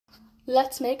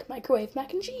Let's make microwave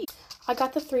mac and cheese. I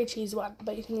got the 3 cheese one,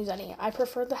 but you can use any. I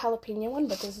prefer the jalapeno one,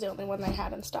 but this is the only one they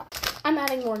had in stock. I'm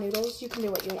adding more noodles. You can do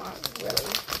what you want, really.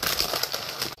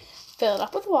 Fill it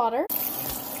up with water.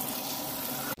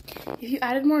 If you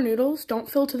added more noodles,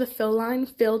 don't fill to the fill line.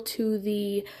 Fill to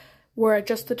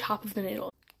just the top of the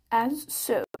noodle. As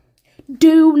so.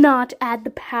 Do not add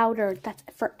the powder. That's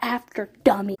for after,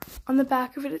 dummy. On the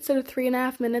back of it, it said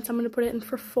 3.5 minutes. I'm going to put it in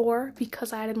for 4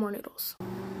 because I added more noodles.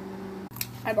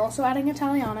 I'm also adding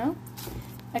Italiano,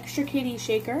 extra KD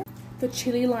shaker, the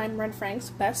chili lime red franks,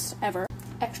 best ever,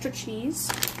 extra cheese,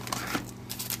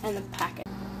 and the packet.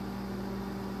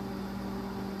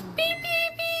 Beep,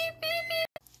 beep, beep, beep,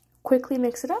 beep. Quickly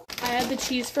mix it up. I add the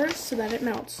cheese first so that it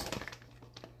melts.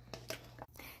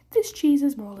 This cheese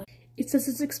is molded. It says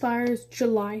it expires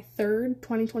July 3rd,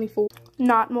 2024.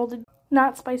 Not molded,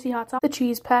 not spicy hot sauce. The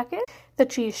cheese packet, the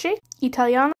cheese shake,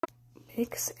 Italiano.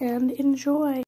 Mix and enjoy.